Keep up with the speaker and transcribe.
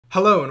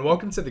Hello and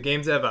welcome to the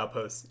GameDev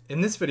Outpost. In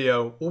this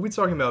video, we'll be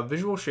talking about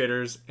Visual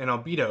Shaders and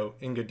Albedo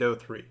in Godot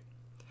 3.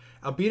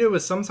 Albedo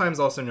is sometimes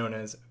also known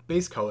as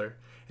base color,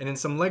 and in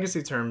some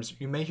legacy terms,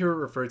 you may hear it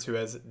referred to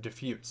as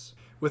diffuse.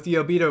 With the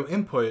Albedo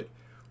input,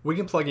 we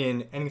can plug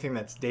in anything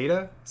that's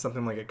data,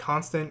 something like a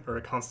constant or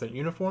a constant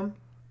uniform.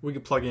 We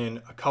can plug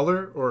in a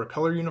color or a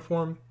color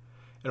uniform,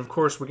 and of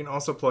course, we can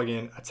also plug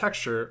in a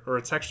texture or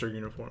a texture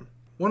uniform.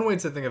 One way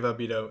to think of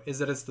albedo is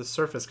that it's the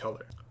surface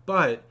color,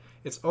 but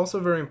it's also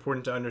very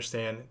important to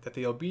understand that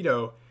the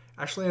albedo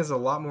actually has a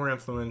lot more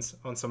influence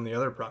on some of the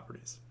other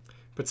properties.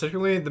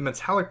 Particularly the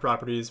metallic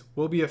properties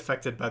will be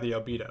affected by the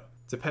albedo,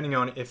 depending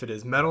on if it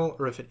is metal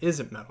or if it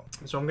isn't metal.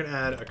 So I'm going to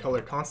add a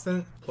color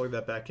constant, plug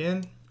that back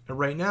in, and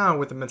right now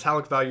with the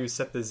metallic value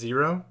set to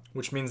 0,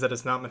 which means that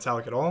it's not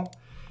metallic at all,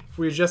 if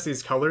we adjust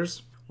these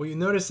colors, what you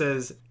notice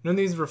is none of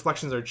these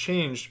reflections are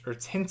changed or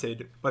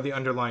tinted by the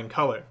underlying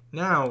color.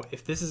 Now,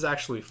 if this is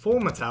actually full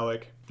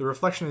metallic, the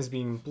reflection is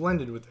being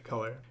blended with the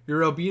color.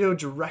 Your albedo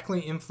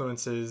directly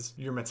influences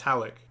your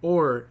metallic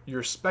or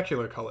your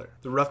specular color.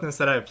 The roughness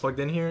that I have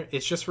plugged in here,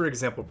 it's just for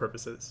example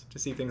purposes, to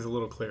see things a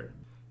little clearer.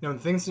 Now, the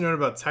things to note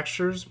about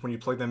textures when you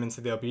plug them into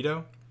the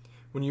albedo,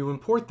 when you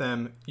import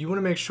them, you want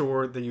to make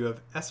sure that you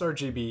have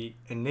sRGB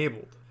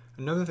enabled.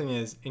 Another thing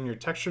is, in your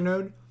texture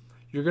node,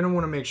 you're going to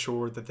want to make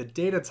sure that the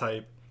data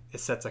type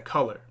is set to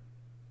color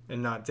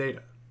and not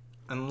data,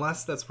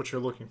 unless that's what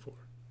you're looking for.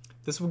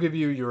 This will give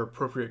you your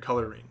appropriate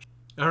color range.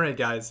 Alright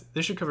guys,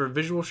 this should cover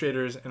Visual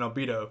Shaders and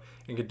Albedo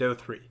in Godot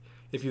 3.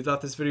 If you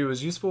thought this video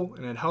was useful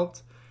and it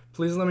helped,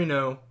 please let me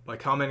know by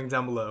commenting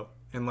down below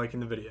and liking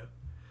the video.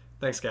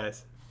 Thanks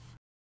guys.